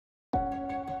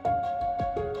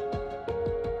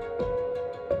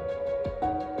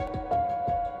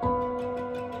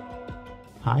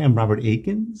Hi, I'm Robert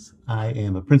Akins. I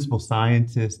am a principal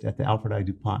scientist at the Alfred I.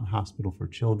 DuPont Hospital for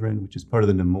Children, which is part of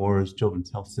the Nemours Children's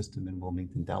Health System in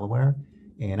Wilmington, Delaware.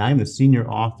 And I'm the senior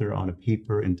author on a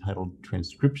paper entitled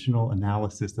Transcriptional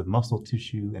Analysis of Muscle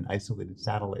Tissue and Isolated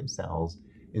Satellite Cells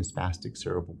in Spastic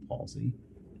Cerebral Palsy.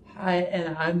 Hi,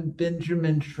 and I'm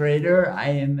Benjamin Shrader. I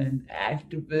am an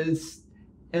activist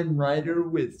and writer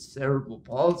with cerebral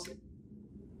palsy.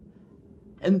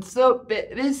 And so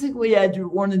basically, I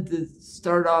just wanted to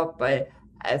start off by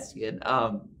asking,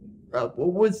 Rob,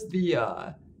 what was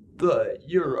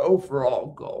your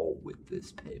overall goal with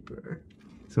this paper?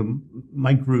 So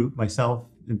my group, myself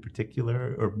in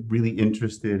particular, are really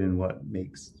interested in what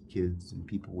makes kids and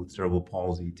people with cerebral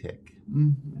palsy tick,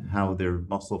 how their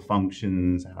muscle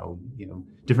functions, how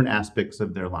different aspects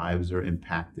of their lives are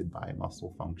impacted by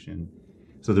muscle function.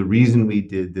 So the reason we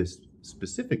did this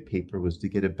specific paper was to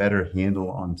get a better handle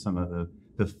on some of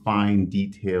the fine,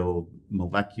 detailed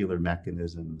molecular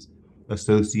mechanisms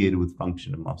associated with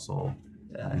function of muscle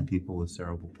in people with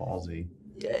cerebral palsy.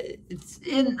 Yeah, it's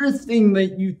interesting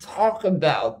that you talk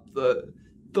about the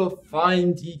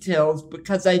fine details,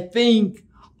 because I think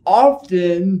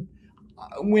often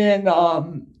when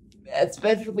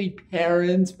especially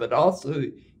parents but also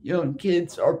young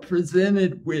kids are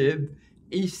presented with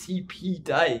a CP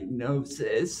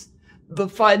diagnosis, the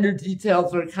finer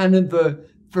details are kind of the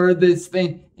furthest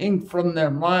thing from their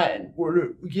mind. We're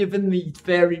given these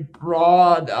very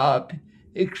broad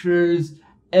pictures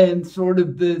and sort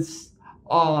of this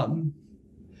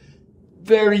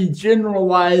very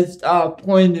generalized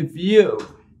point of view.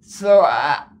 So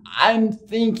I'm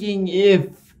thinking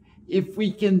if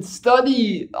we can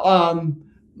study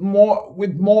more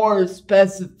with more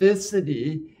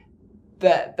specificity,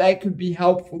 that could be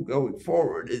helpful going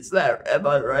forward. Am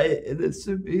I right in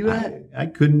assuming that? I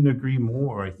couldn't agree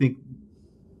more. I think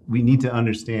we need to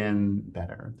understand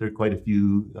better. There are quite a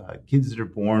few kids that are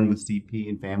born with CP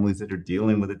and families that are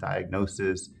dealing with a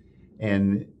diagnosis.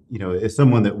 And, as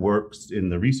someone that works in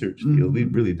the research field, we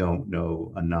really don't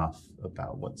know enough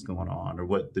about what's going on or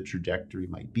what the trajectory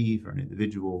might be for an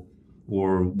individual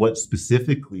or what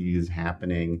specifically is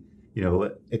happening,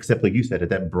 except like you said, at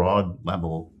that broad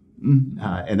level.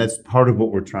 And that's part of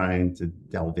what we're trying to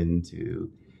delve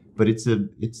into. But it's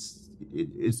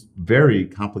very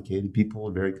complicated. People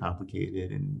are very complicated,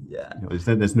 and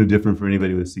that's no different for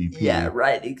anybody with CP. Yeah,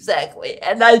 right, exactly.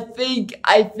 And I think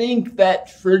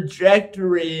that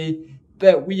trajectory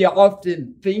that we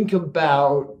often think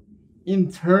about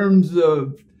in terms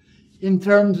of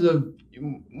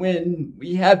when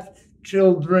we have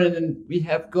children and we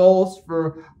have goals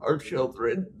for our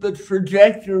children, the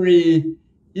trajectory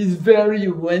is very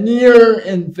linear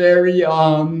and very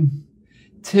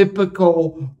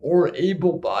typical or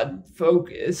able-bodied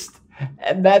focused,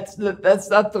 and that's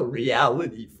not the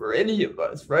reality for any of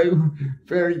us, right? We're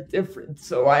very different.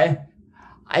 So I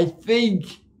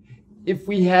think if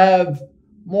we have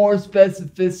more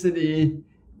specificity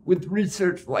with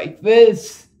research like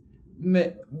this,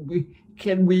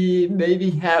 can we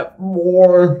maybe have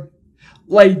more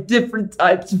like different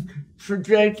types of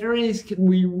trajectories? Can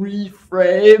we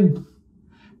reframe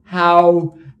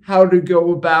how to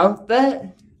go about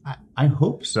that? I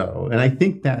hope so. And I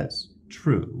think that's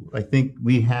true. I think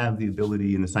we have the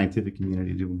ability in the scientific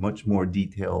community to do much more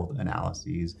detailed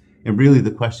analyses. And really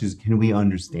the question is, can we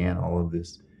understand all of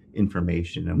this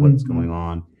information and what's going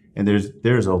on? And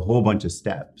there's a whole bunch of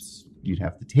steps you'd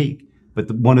have to take. But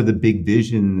one of the big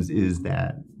visions is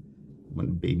that when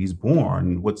the baby's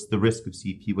born, what's the risk of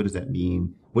CP? What does that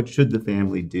mean? What should the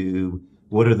family do?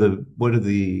 What are the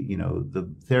the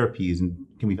therapies, and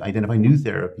can we identify new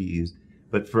therapies?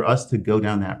 But for us to go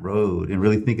down that road and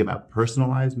really think about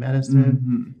personalized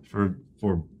medicine for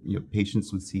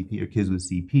patients with CP or kids with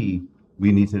CP,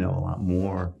 we need to know a lot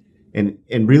more. And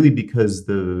really because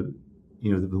the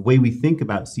way we think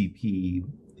about CP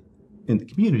in the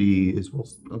community is, well,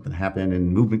 something happened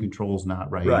and movement control's not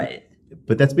right. Right.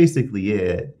 But that's basically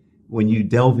it. When you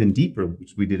delve in deeper,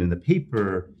 which we did in the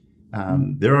paper,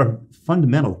 there are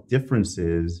fundamental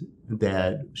differences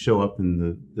that show up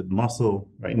in the muscle,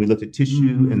 right? And we looked at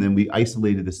tissue, and then we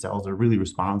isolated the cells that are really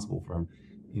responsible for,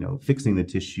 fixing the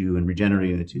tissue and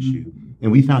regenerating the tissue.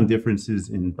 And we found differences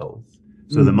in both.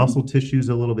 So the muscle tissue is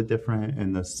a little bit different,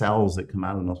 and the cells that come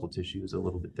out of the muscle tissue is a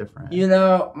little bit different.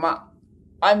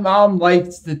 My mom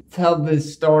likes to tell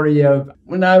this story of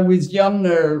when I was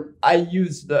younger, I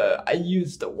used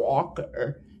a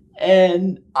walker,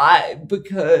 and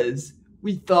because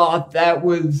we thought that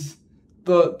was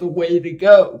the way to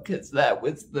go, because that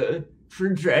was the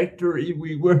trajectory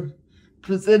we were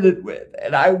presented with.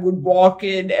 And I would walk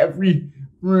in every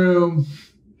room,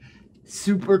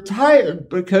 super tired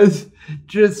because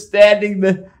just standing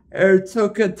there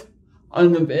took a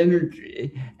ton of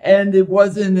energy. And it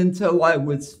wasn't until I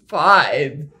was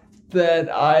 5 that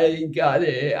I got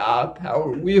a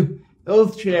power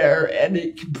wheelchair, and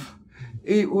it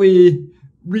completely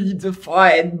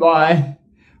redefined my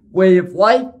way of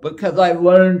life because I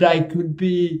learned I could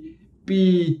be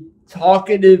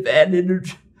talkative and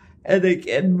energetic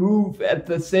and move at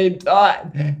the same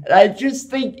time. And I just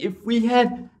think if we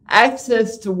had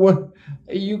access to what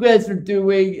you guys are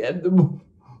doing and the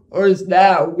or is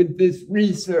now with this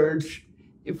research,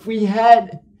 if we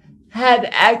had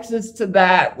access to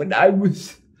that when I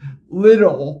was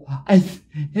little, I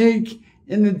think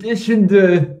in addition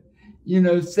to,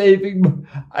 saving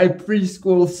my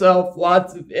preschool self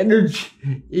lots of energy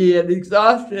and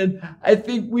exhaustion, I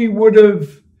think we would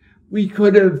have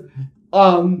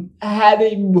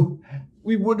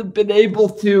been able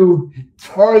to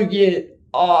target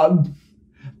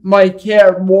my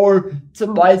care more to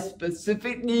my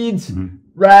specific needs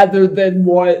rather than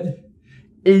what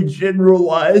a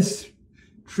generalized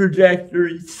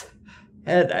trajectories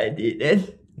had I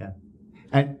needed. Yeah.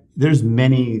 And there's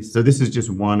many, so this is just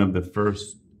one of the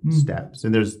first steps.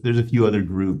 And there's a few other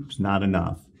groups, not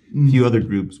enough, a few other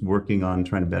groups working on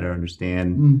trying to better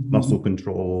understand muscle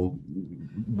control.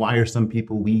 Why are some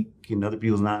people weak and other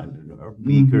people not are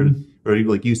weak, or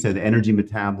like you said, energy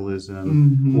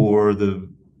metabolism, or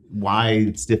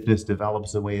why stiffness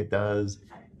develops the way it does.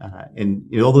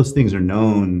 And all those things are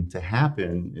known to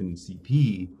happen in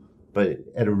CP, but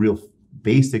at a real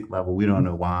basic level, we don't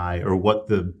know why or what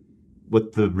the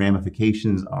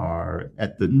ramifications are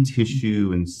at the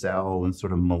tissue and cell and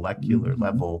sort of molecular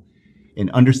level, and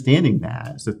understanding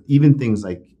that. So even things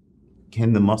like,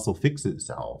 can the muscle fix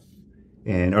itself?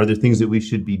 And are there things that we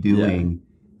should be doing?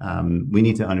 Yeah. We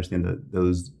need to understand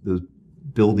those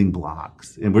building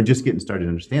blocks, and we're just getting started to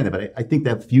understand that. But I think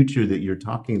that future that you're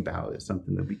talking about is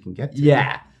something that we can get to.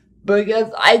 Yeah,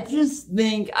 because I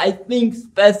think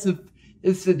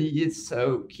specificity is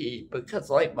so key, because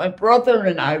like my brother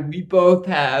and I, we both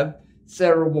have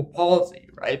cerebral palsy,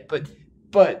 right? But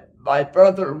my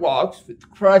brother walks with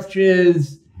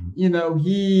crutches.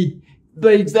 The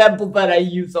example that I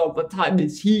use all the time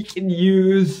is he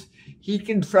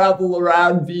can travel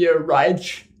around via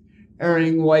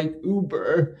ride-sharing like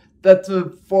Uber. That's a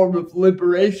form of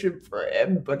liberation for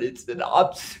him, but it's an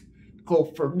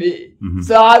obstacle for me.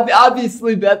 So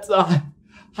obviously that's a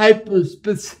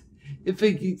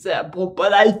hyper-specific example,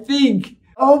 but I think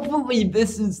hopefully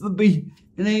this is the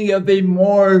beginning of a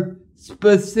more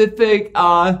specific,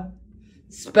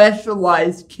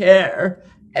 specialized care.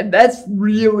 And that's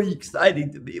really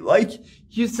exciting to me. Like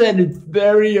you said, it's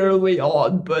very early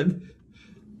on, but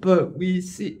we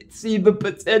see the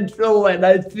potential, and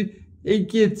I think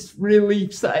it's really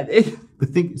exciting.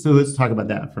 So let's talk about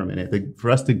that for a minute. For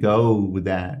us to go with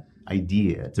that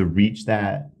idea, to reach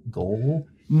that goal,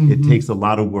 it takes a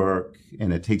lot of work,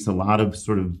 and it takes a lot of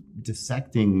sort of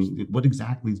dissecting what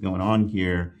exactly is going on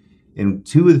here. And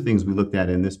two of the things we looked at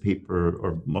in this paper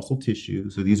are muscle tissue.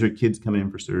 So these are kids coming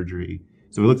in for surgery.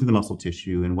 So we looked at the muscle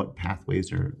tissue and what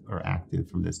pathways are active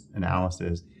from this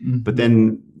analysis. But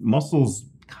then muscle's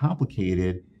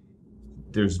complicated.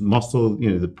 There's muscle,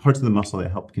 the parts of the muscle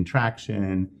that help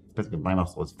contraction, but my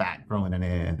muscle is fat growing in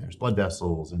it, and there's blood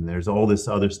vessels, and there's all this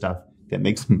other stuff that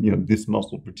makes this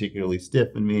muscle particularly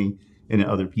stiff in me and in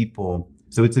other people.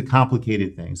 So it's a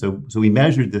complicated thing. So we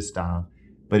measured this stuff,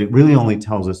 but it really only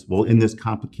tells us, well, in this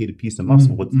complicated piece of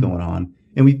muscle, what's going on.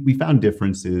 And we found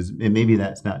differences, and maybe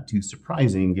that's not too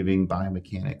surprising given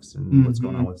biomechanics and what's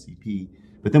going on with CP.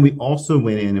 But then we also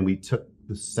went in and we took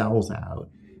the cells out.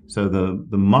 So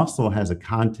the muscle has a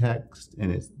context,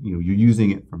 and it's you're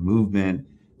using it for movement.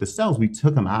 The cells, we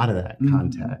took them out of that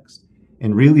context.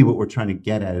 And really what we're trying to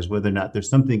get at is whether or not there's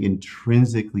something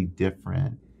intrinsically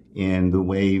different in the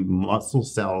way muscle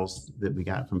cells that we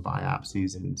got from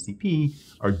biopsies and CP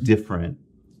are different.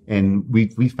 And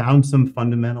we found some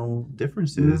fundamental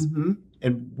differences,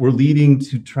 and we're leading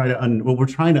to try to we're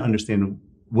trying to understand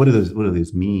what do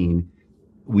those mean.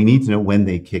 We need to know when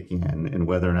they kick in and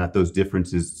whether or not those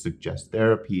differences suggest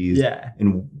therapies,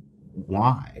 and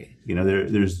why.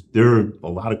 There are a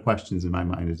lot of questions in my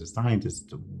mind as a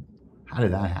scientist. How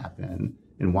did that happen,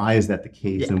 and why is that the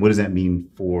case, and what does that mean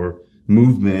for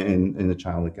movement in the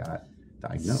child that got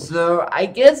diagnosed? So I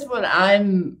guess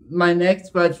my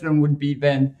next question would be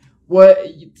then, what,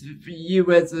 for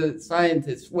you as a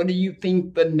scientist, what do you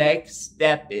think the next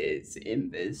step is in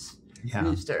this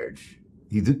research?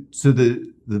 So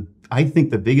the I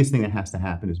think the biggest thing that has to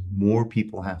happen is more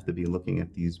people have to be looking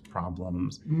at these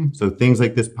problems. So things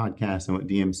like this podcast and what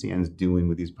DMCN is doing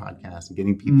with these podcasts and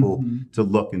getting people to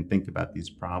look and think about these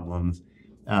problems.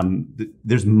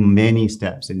 There's many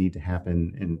steps that need to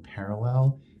happen in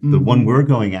parallel. The one we're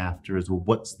going after is, well,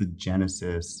 what's the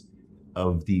genesis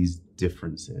of these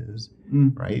differences,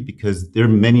 right? Because there are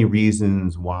many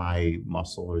reasons why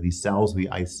muscle or these cells we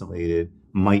isolated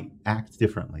might act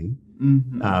differently.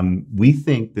 We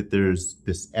think that there's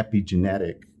this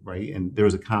epigenetic, right? And there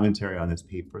was a commentary on this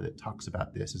paper that talks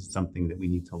about this as something that we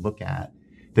need to look at,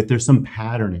 that there's some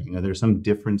patterning or there's some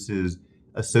differences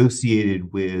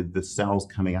associated with the cells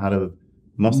coming out of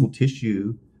muscle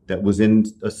tissue that was in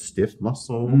a stiff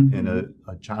muscle in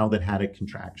a child that had a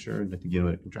contracture, I think you know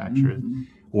what a contracture is,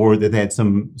 or that they had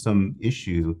some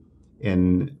issue.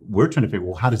 And we're trying to figure,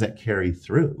 well, how does that carry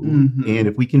through? And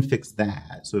if we can fix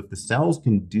that, so if the cells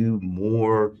can do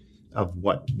more of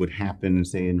what would happen,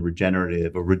 say, in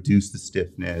regenerative, or reduce the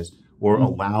stiffness, or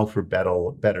allow for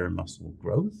better muscle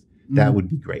growth, that would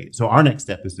be great. So our next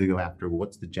step is to go after, well,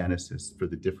 what's the genesis for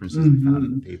the differences we found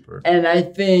in the paper. And I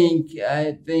think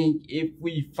if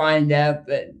we find out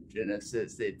that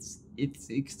genesis, it's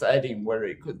exciting where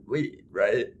it could lead,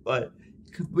 right? But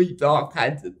it could lead to all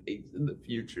kinds of things in the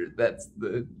future. That's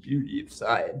the beauty of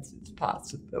science, it's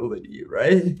possibility,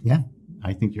 right? Yeah,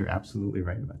 I think you're absolutely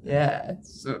right about that. Yeah,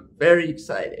 so very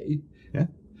exciting. Yeah.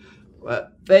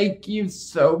 Well, thank you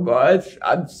so much.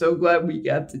 I'm so glad we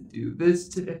got to do this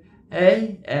today.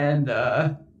 And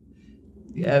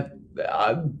yeah,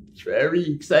 I'm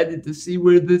very excited to see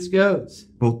where this goes.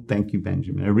 Well, thank you,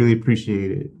 Benjamin. I really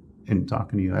appreciate it and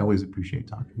talking to you. I always appreciate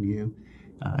talking to you.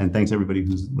 And thanks everybody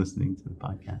who's listening to the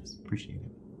podcast. Appreciate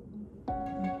it.